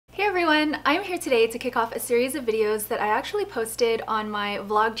Hey everyone, I'm here today to kick off a series of videos that I actually posted on my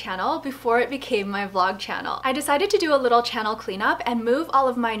vlog channel before it became my vlog channel. I decided to do a little channel cleanup and move all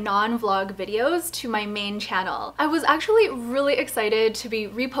of my non-vlog videos to my main channel. I was actually really excited to be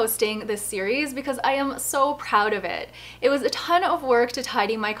reposting this series because I am so proud of it. It was a ton of work to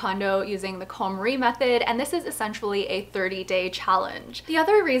tidy my condo using the KonMari method, and this is essentially a 30-day challenge. The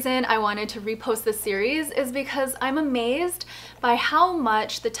other reason I wanted to repost this series is because I'm amazed by how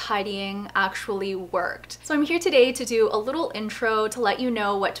much the tidying actually worked. So I'm here today to do a little intro to let you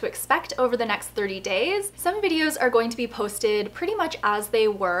know what to expect over the next 30 days. Some videos are going to be posted pretty much as they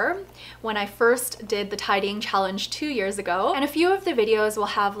were when I first did the tidying challenge 2 years ago, and a few of the videos will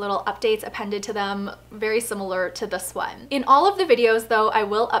have little updates appended to them very similar to this one. In all of the videos though, I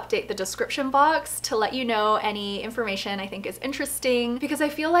will update the description box to let you know any information I think is interesting, because I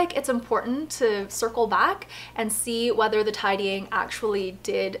feel like it's important to circle back and see whether the tidying actually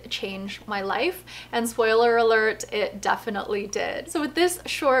did change my life, and spoiler alert, it definitely did. So with this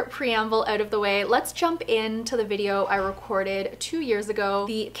short preamble out of the way, let's jump into the video I recorded 2 years ago,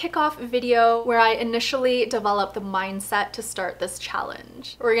 the kickoff video where I initially developed the mindset to start this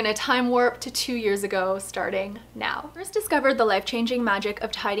challenge. We're gonna time warp to 2 years ago starting now. First discovered the life-changing magic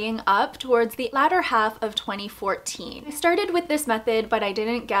of tidying up towards the latter half of 2014. I started with this method, but I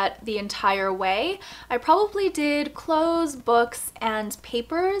didn't get the entire way. I probably did clothes, books, and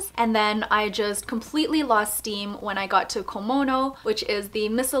papers, and then I just completely lost steam when I got to komono, which is the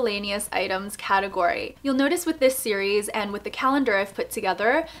miscellaneous items category. You'll notice with this series and with the calendar I've put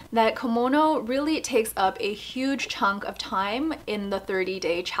together that komono really takes up a huge chunk of time in the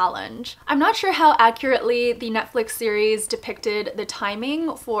 30-day challenge. I'm not sure how accurately the Netflix series depicted the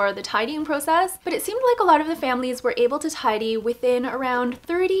timing for the tidying process, but it seemed like a lot of the families were able to tidy within around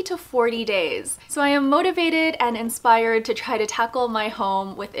 30 to 40 days. So I am motivated and inspired to try to tackle my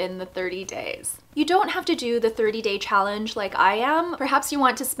home within the 30 days. You don't have to do the 30-day challenge like I am. Perhaps you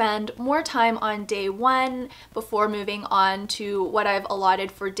want to spend more time on day 1 before moving on to what I've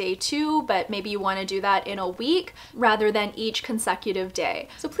allotted for day 2, but maybe you want to do that in a week rather than each consecutive day.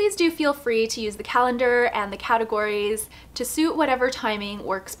 So please do feel free to use the calendar and the categories to suit whatever timing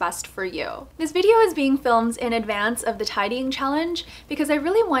works best for you. This video is being filmed in advance of the tidying challenge because I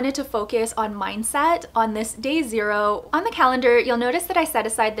really wanted to focus on mindset on this day 0. On the calendar, you'll notice that I set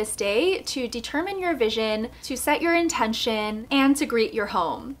aside this day to determine your vision, to set your intention, and to greet your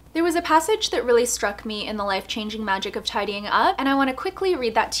home. There was a passage that really struck me in the life-changing magic of tidying up, and I want to quickly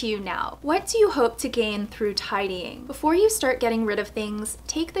read that to you now. What do you hope to gain through tidying? Before you start getting rid of things,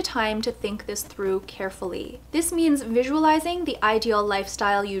 take the time to think this through carefully. This means visualizing the ideal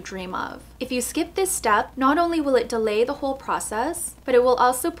lifestyle you dream of. If you skip this step, not only will it delay the whole process, but it will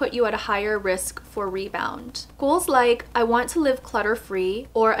also put you at a higher risk for rebound. Goals like, I want to live clutter-free,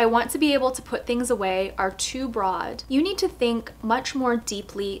 or I want to be able to put things away are too broad. You need to think much more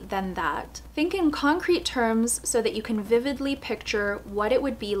deeply than that. Think in concrete terms so that you can vividly picture what it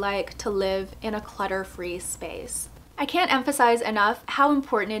would be like to live in a clutter-free space. I can't emphasize enough how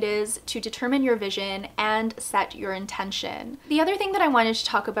important it is to determine your vision and set your intention. The other thing that I wanted to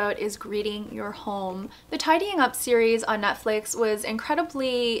talk about is greeting your home. The Tidying Up series on Netflix was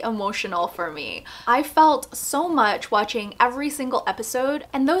incredibly emotional for me. I felt so much watching every single episode,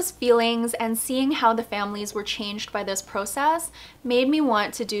 and those feelings and seeing how the families were changed by this process made me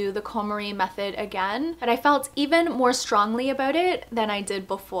want to do the KonMari method again, but I felt even more strongly about it than I did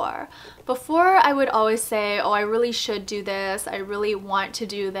before. Before, I would always say, oh, I really should do this, I really want to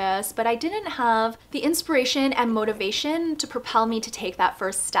do this, but I didn't have the inspiration and motivation to propel me to take that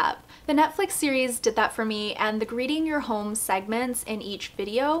first step. The Netflix series did that for me, and the greeting your home segments in each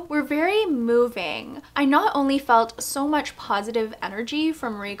video were very moving. I not only felt so much positive energy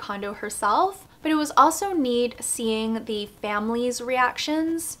from Marie Kondo herself, but it was also neat seeing the family's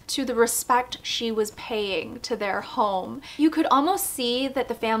reactions to the respect she was paying to their home. You could almost see that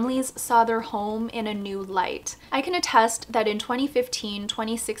the families saw their home in a new light. I can attest that in 2015,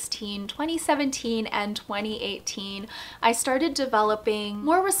 2016, 2017, and 2018, I started developing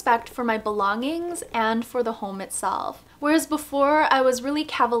more respect for my belongings and for the home itself. Whereas before, I was really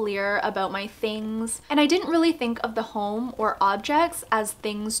cavalier about my things, and I didn't really think of the home or objects as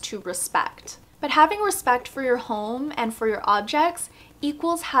things to respect. But having respect for your home and for your objects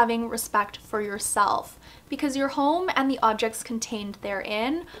equals having respect for yourself, because your home and the objects contained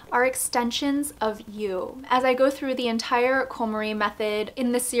therein are extensions of you. As I go through the entire KonMari method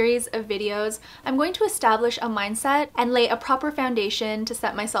in this series of videos, I'm going to establish a mindset and lay a proper foundation to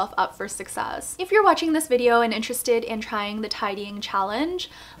set myself up for success. If you're watching this video and interested in trying the tidying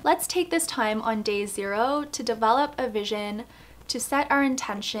challenge, let's take this time on day 0 to develop a vision, to set our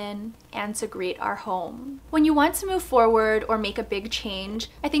intention, and to greet our home. When you want to move forward or make a big change,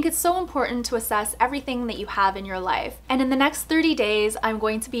 I think it's so important to assess everything that you have in your life. And in the next 30 days, I'm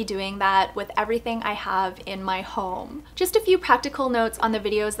going to be doing that with everything I have in my home. Just a few practical notes on the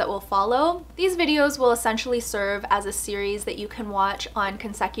videos that will follow. These videos will essentially serve as a series that you can watch on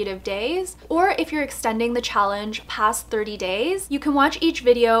consecutive days, or if you're extending the challenge past 30 days, you can watch each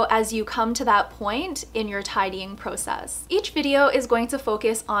video as you come to that point in your tidying process. Each video is going to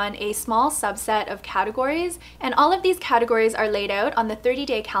focus on a small subset of categories, and all of these categories are laid out on the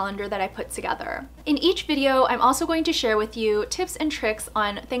 30-day calendar that I put together. In each video, I'm also going to share with you tips and tricks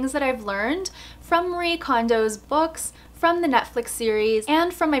on things that I've learned from Marie Kondo's books, from the Netflix series,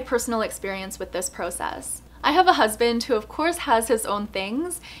 and from my personal experience with this process. I have a husband who of course has his own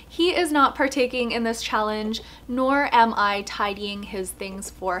things. He is not partaking in this challenge, nor am I tidying his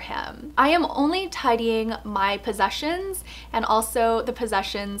things for him. I am only tidying my possessions and also the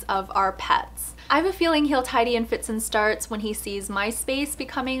possessions of our pets. I have a feeling he'll tidy in fits and starts when he sees my space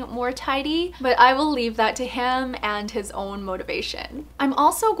becoming more tidy, but I will leave that to him and his own motivation. I'm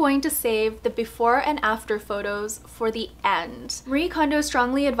also going to save the before and after photos for the end. Marie Kondo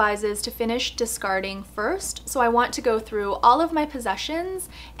strongly advises to finish discarding first, so I want to go through all of my possessions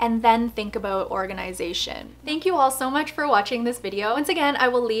and then think about organization. Thank you all so much for watching this video. Once again, I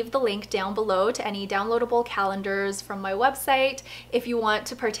will leave the link down below to any downloadable calendars from my website if you want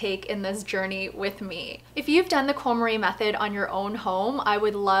to partake in this journey with me. If you've done the KonMari method on your own home, I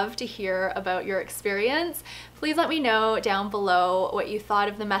would love to hear about your experience. Please let me know down below what you thought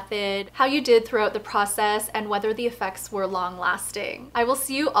of the method, how you did throughout the process, and whether the effects were long-lasting. I will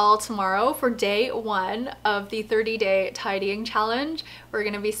see you all tomorrow for day 1 of the 30-day tidying challenge. We're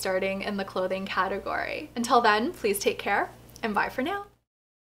going to be starting in the clothing category. Until then, please take care and bye for now.